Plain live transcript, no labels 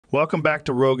Welcome back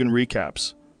to Rogan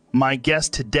Recaps. My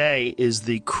guest today is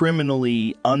the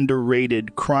criminally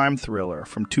underrated crime thriller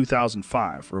from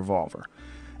 2005, Revolver.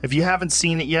 If you haven't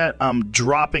seen it yet, I'm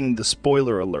dropping the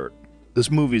spoiler alert. This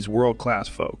movie's world-class,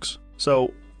 folks.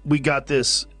 So, we got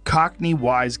this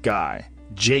Cockney-wise guy,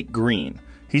 Jake Green.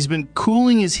 He's been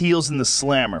cooling his heels in the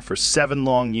slammer for 7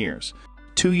 long years.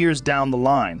 2 years down the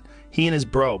line, he and his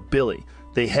bro, Billy,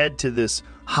 they head to this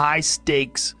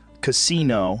high-stakes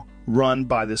casino run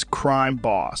by this crime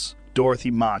boss, Dorothy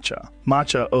Macha.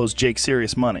 Macha owes Jake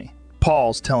serious money.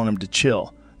 Paul's telling him to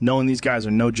chill, knowing these guys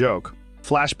are no joke.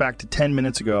 Flashback to 10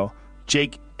 minutes ago,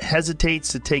 Jake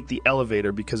hesitates to take the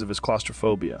elevator because of his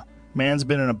claustrophobia. Man's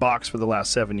been in a box for the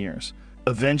last 7 years.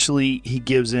 Eventually, he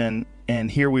gives in, and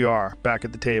here we are, back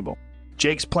at the table.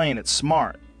 Jake's playing it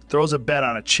smart, throws a bet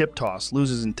on a chip toss,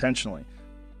 loses intentionally.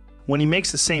 When he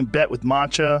makes the same bet with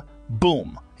Macha,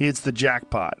 boom, he hits the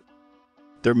jackpot.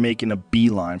 They're making a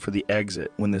beeline for the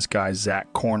exit when this guy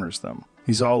Zach corners them.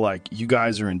 He's all like, you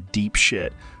guys are in deep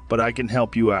shit, but I can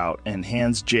help you out, and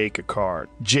hands Jake a card.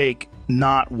 Jake,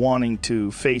 not wanting to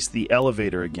face the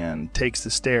elevator again, takes the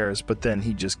stairs, but then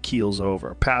he just keels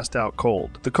over, passed out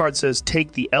cold. The card says,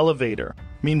 take the elevator.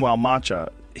 Meanwhile,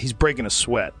 Macha, he's breaking a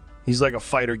sweat. He's like a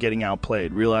fighter getting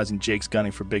outplayed, realizing Jake's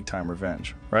gunning for big-time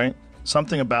revenge, right?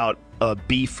 Something about a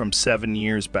beef from 7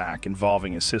 years back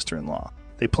involving his sister-in-law.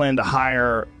 They plan to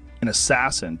hire an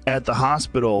assassin. At the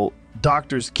hospital,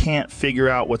 doctors can't figure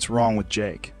out what's wrong with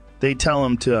Jake. They tell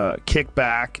him to kick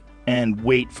back and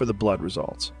wait for the blood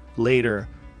results. Later,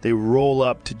 they roll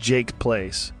up to Jake's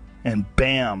place, and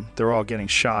bam, they're all getting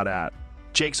shot at.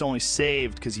 Jake's only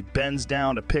saved because he bends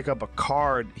down to pick up a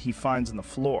card he finds on the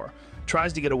floor.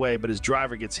 Tries to get away, but his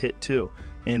driver gets hit too.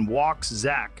 In walks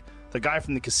Zach, the guy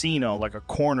from the casino, like a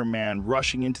corner man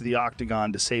rushing into the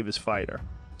octagon to save his fighter.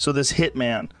 So this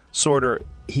hitman,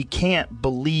 he can't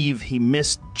believe he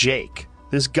missed Jake.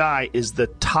 This guy is the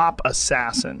top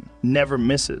assassin, never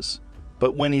misses.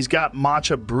 But when he's got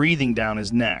Macha breathing down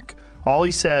his neck, all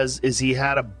he says is he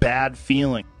had a bad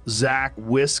feeling. Zach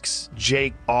whisks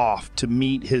Jake off to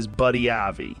meet his buddy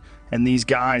Avi, and these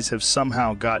guys have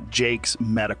somehow got Jake's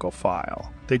medical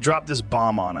file. They drop this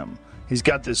bomb on him. He's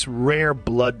got this rare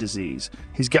blood disease.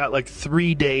 He's got like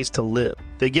 3 days to live.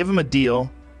 They give him a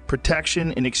deal.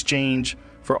 Protection in exchange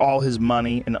for all his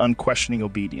money and unquestioning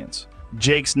obedience.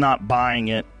 Jake's not buying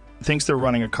it, thinks they're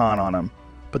running a con on him,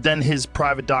 but then his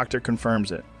private doctor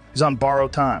confirms it. He's on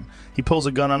borrowed time. He pulls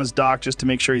a gun on his doc just to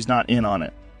make sure he's not in on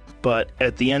it. But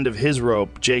at the end of his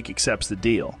rope, Jake accepts the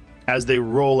deal. As they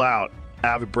roll out,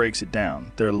 Avi breaks it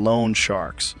down. They're loan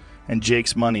sharks, and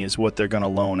Jake's money is what they're going to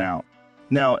loan out.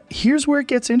 Now, here's where it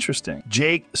gets interesting.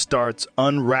 Jake starts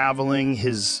unraveling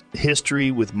his history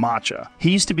with Macha.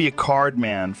 He used to be a card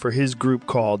man for his group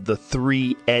called the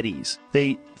Three Eddies.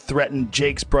 They threatened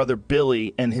Jake's brother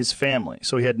Billy and his family,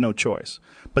 so he had no choice.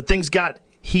 But things got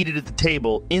heated at the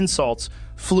table. Insults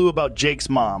flew about Jake's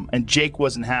mom, and Jake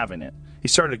wasn't having it. He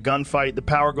started a gunfight, the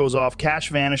power goes off, cash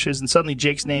vanishes, and suddenly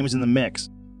Jake's name is in the mix.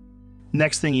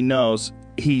 Next thing he knows,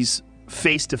 he's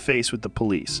face-to-face with the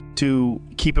police. To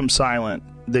keep him silent,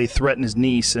 they threaten his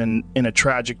niece, and in a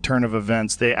tragic turn of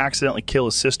events, they accidentally kill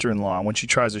his sister-in-law when she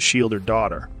tries to shield her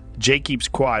daughter. Jake keeps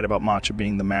quiet about Macha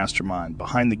being the mastermind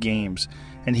behind the games,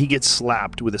 and he gets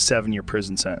slapped with a 7-year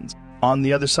prison sentence. On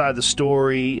the other side of the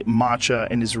story, Macha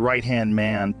and his right-hand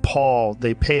man, Paul,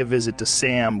 they pay a visit to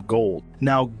Sam Gold.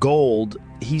 Now, Gold,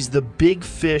 he's the big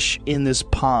fish in this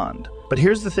pond. But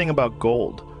here's the thing about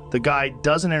Gold. The guy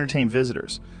doesn't entertain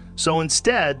visitors. So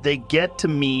instead, they get to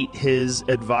meet his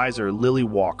advisor, Lily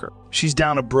Walker. She's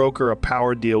down to broker a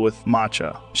power deal with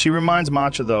Macha. She reminds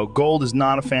Macha, though, Gold is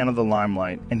not a fan of the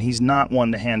limelight, and he's not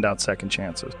one to hand out second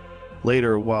chances.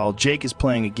 Later, while Jake is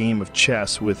playing a game of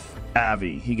chess with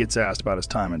Avi, he gets asked about his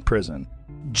time in prison.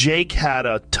 Jake had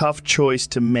a tough choice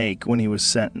to make when he was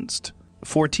sentenced.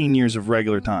 14 years of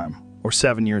regular time, or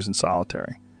 7 years in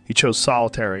solitary. He chose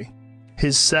solitary.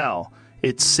 His cell,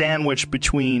 it's sandwiched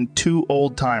between 2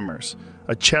 old-timers,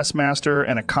 a chess master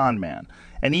and a con man.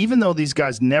 And even though these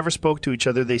guys never spoke to each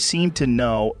other, they seemed to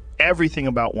know everything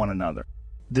about one another.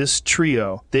 This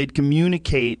trio, they'd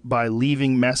communicate by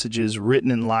leaving messages written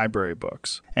in library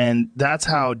books. And that's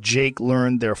how Jake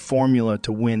learned their formula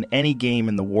to win any game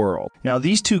in the world. Now,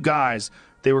 these 2 guys,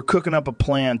 they were cooking up a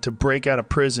plan to break out of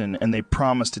prison, and they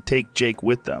promised to take Jake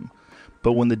with them.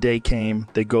 But when the day came,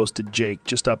 they ghosted Jake,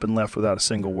 just up and left without a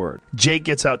single word. Jake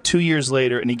gets out 2 years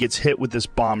later, and he gets hit with this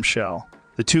bombshell.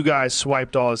 The 2 guys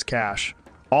swiped all his cash.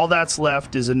 All that's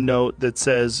left is a note that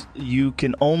says you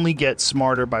can only get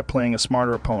smarter by playing a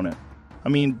smarter opponent. I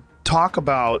mean, talk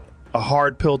about a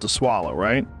hard pill to swallow,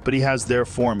 right? But he has their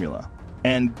formula.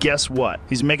 And guess what?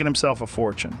 He's making himself a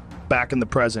fortune. Back in the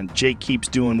present, Jake keeps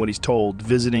doing what he's told,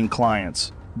 visiting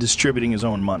clients, distributing his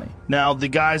own money. Now, the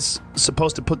guy's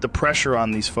supposed to put the pressure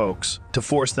on these folks to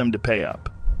force them to pay up.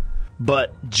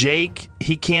 But Jake,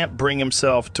 he can't bring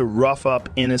himself to rough up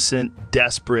innocent,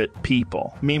 desperate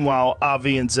people. Meanwhile,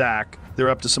 Avi and Zach, they're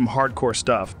up to some hardcore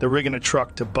stuff. They're rigging a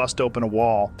truck to bust open a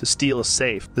wall to steal a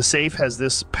safe. The safe has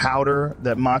this powder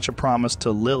that Macha promised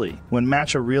to Lily. When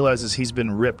Macha realizes he's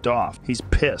been ripped off, he's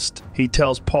pissed. He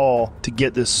tells Paul to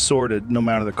get this sorted no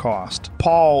matter the cost.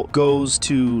 Paul goes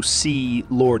to see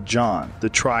Lord John, the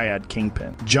Triad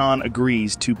Kingpin. John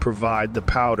agrees to provide the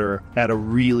powder at a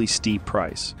really steep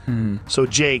price. So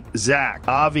Jake, Zach,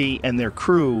 Avi, and their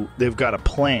crew, they've got a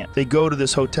plan. They go to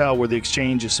this hotel where the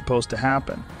exchange is supposed to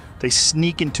happen. They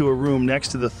sneak into a room next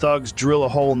to the thugs, drill a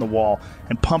hole in the wall,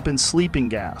 and pump in sleeping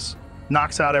gas.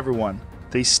 Knocks out everyone.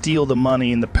 They steal the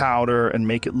money and the powder and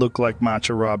make it look like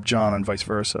Macha robbed John and vice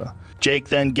versa. Jake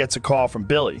then gets a call from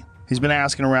Billy. He's been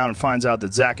asking around and finds out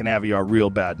that Zach and Avi are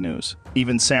real bad news.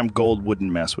 Even Sam Gold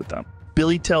wouldn't mess with them.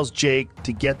 Billy tells Jake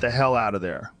to get the hell out of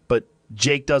there, but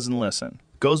Jake doesn't listen.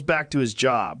 Goes back to his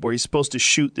job where he's supposed to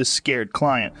shoot this scared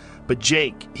client, but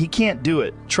Jake, he can't do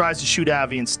it. Tries to shoot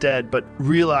Avi instead, but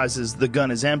realizes the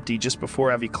gun is empty just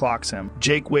before Avi clocks him.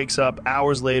 Jake wakes up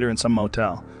hours later in some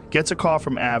motel. Gets a call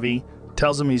from Avi,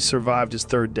 tells him he's survived his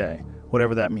third day,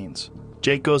 whatever that means.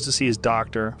 Jake goes to see his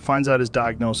doctor, finds out his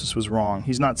diagnosis was wrong.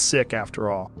 He's not sick after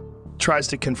all. Tries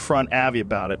to confront Avi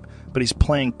about it, but he's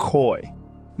playing coy.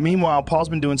 Meanwhile, Paul's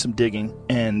been doing some digging,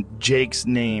 and Jake's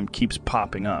name keeps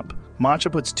popping up.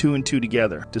 Macha puts two and two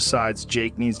together, decides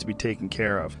Jake needs to be taken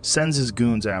care of, sends his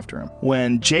goons after him.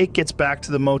 When Jake gets back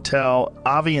to the motel,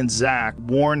 Avi and Zach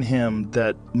warn him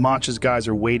that Macha's guys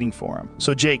are waiting for him.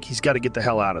 So Jake, he's got to get the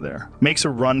hell out of there. Makes a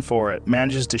run for it,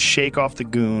 manages to shake off the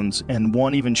goons, and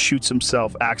one even shoots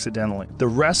himself accidentally. The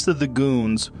rest of the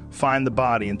goons find the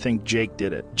body and think Jake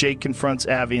did it. Jake confronts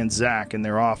Avi and Zach in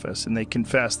their office, and they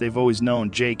confess they've always known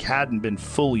Jake hadn't been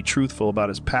fully truthful about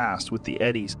his past with the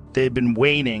Eddies. They had been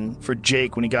waiting for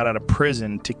Jake when he got out of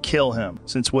prison to kill him,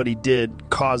 since what he did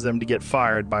caused them to get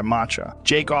fired by Macha.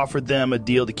 Jake offered them a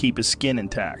deal to keep his skin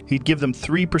intact. He'd give them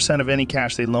 3% of any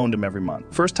cash they loaned him every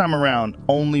month. First time around,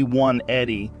 only one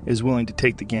Eddie is willing to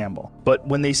take the gamble. But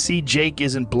when they see Jake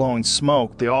isn't blowing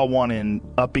smoke, they all want in,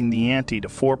 upping the ante to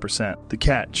 4%. The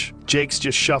catch: Jake's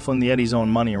just shuffling the Eddie's own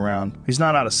money around. He's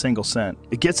not out a single cent.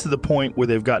 It gets to the point where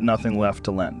they've got nothing left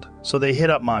to lend. So they hit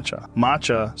up Macha.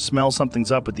 Macha smells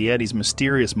something's up with the Eddie's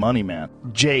mysterious money man.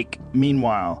 Jake,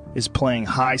 meanwhile, is playing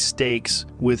high stakes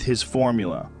with his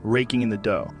formula, raking in the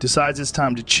dough. Decides it's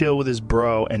time to chill with his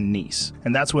bro and niece.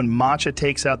 And that's when Macha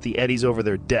takes out the Eddies over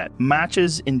their debt.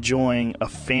 Macha's enjoying a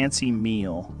fancy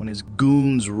meal when his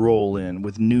goons roll in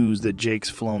with news that Jake's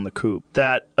flown the coop.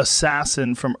 That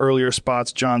assassin from earlier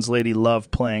spots John's lady loved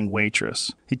playing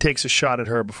waitress. He takes a shot at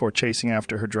her before chasing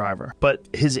after her driver. But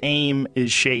his aim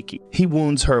is shaky. He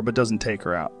wounds her but doesn't take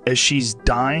her out. As she's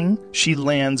dying, she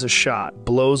lands a shot,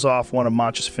 blows off one of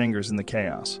Macha's fingers in the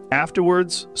chaos.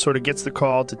 Afterwards, sort of gets the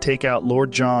call to take out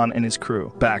Lord John and his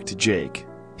crew. Back to Jake.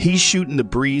 He's shooting the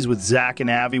breeze with Zach and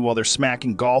Avi while they're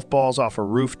smacking golf balls off a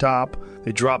rooftop.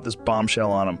 They drop this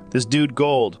bombshell on him. This dude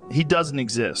Gold, he doesn't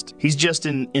exist. He's just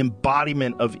an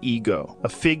embodiment of ego, a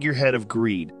figurehead of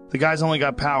greed. The guy's only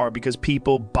got power because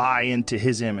people buy into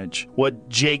his image. What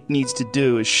Jake needs to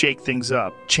do is shake things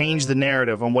up, change the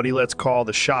narrative on what he lets call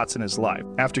the shots in his life.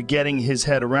 After getting his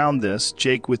head around this,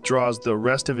 Jake withdraws the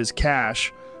rest of his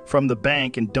cash from the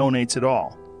bank and donates it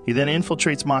all. He then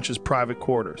infiltrates Macha's private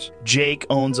quarters. Jake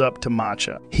owns up to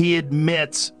Macha. He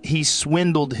admits he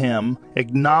swindled him,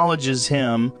 acknowledges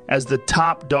him as the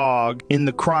top dog in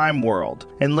the crime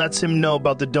world, and lets him know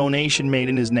about the donation made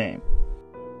in his name.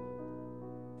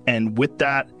 And with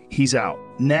that, he's out.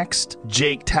 Next,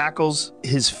 Jake tackles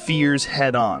his fears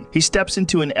head on. He steps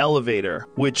into an elevator,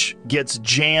 which gets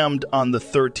jammed on the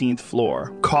 13th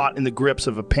floor. Caught in the grips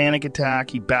of a panic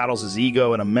attack, he battles his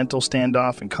ego in a mental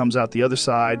standoff and comes out the other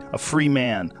side, a free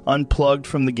man, unplugged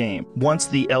from the game. Once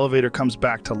the elevator comes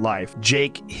back to life,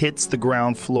 Jake hits the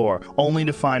ground floor, only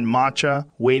to find Macha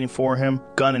waiting for him,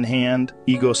 gun in hand,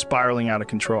 ego spiraling out of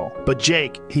control. But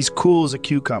Jake, he's cool as a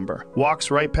cucumber, walks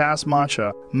right past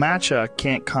Macha. Macha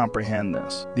can't comprehend this.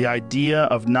 boss. The idea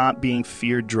of not being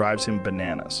feared drives him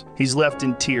bananas. He's left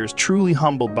in tears, truly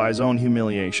humbled by his own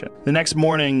humiliation. The next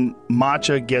morning,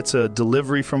 Macha gets a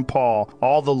delivery from Paul,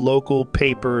 all the local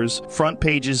papers, front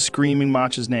pages screaming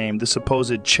Macha's name, the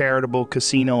supposed charitable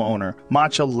casino owner.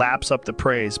 Macha laps up the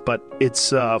praise, but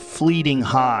it's a fleeting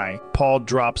high. Paul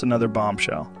drops another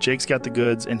bombshell. Jake's got the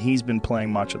goods, and he's been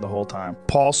playing Macha the whole time.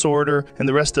 Paul Sorter and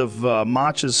the rest of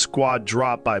Macha's squad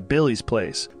drop by Billy's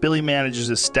place. Billy manages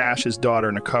to stash his daughter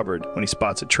in a cupboard when he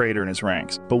spots a traitor in his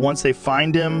ranks. But once they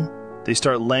find him, they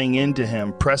start laying into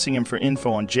him, pressing him for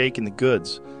info on Jake and the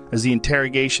goods. As the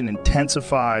interrogation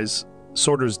intensifies,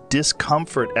 Sorter's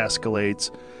discomfort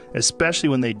escalates, especially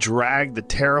when they drag the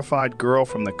terrified girl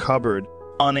from the cupboard,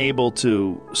 unable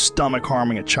to stomach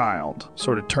harming a child.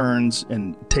 Sorter turns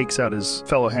and takes out his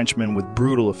fellow henchman with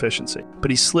brutal efficiency. But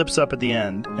he slips up at the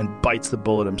end and bites the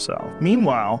bullet himself.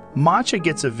 Meanwhile, Macha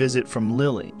gets a visit from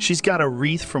Lily. She's got a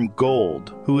wreath from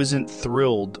Gold, who isn't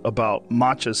thrilled about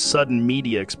Macha's sudden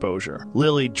media exposure.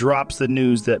 Lily drops the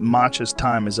news that Macha's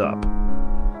time is up.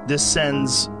 This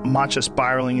sends Macha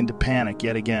spiraling into panic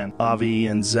yet again. Avi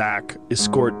and Zach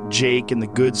escort Jake and the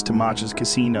goods to Macha's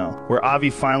casino, where Avi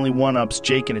finally one-ups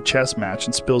Jake in a chess match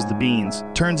and spills the beans.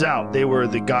 Turns out they were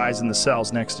the guys in the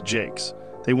cells next to Jake's.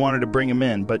 They wanted to bring him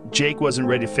in, but Jake wasn't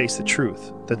ready to face the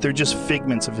truth, that they're just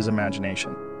figments of his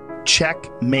imagination.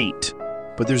 Checkmate.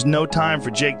 But there's no time for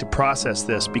Jake to process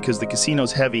this because the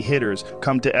casino's heavy hitters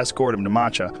come to escort him to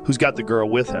Macha, who's got the girl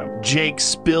with him. Jake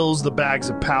spills the bags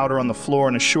of powder on the floor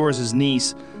and assures his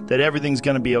niece that everything's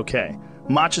going to be okay.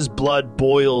 Macha's blood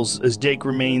boils as Jake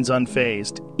remains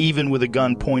unfazed, even with a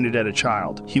gun pointed at a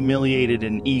child, humiliated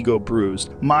and ego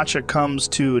bruised. Macha comes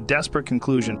to a desperate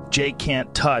conclusion. Jake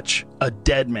can't touch a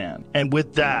dead man. And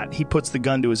with that, he puts the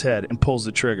gun to his head and pulls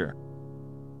the trigger.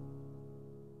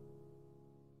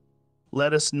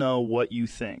 Let us know what you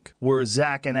think. Were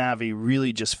Zach and Avi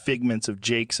really just figments of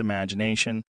Jake's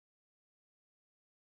imagination,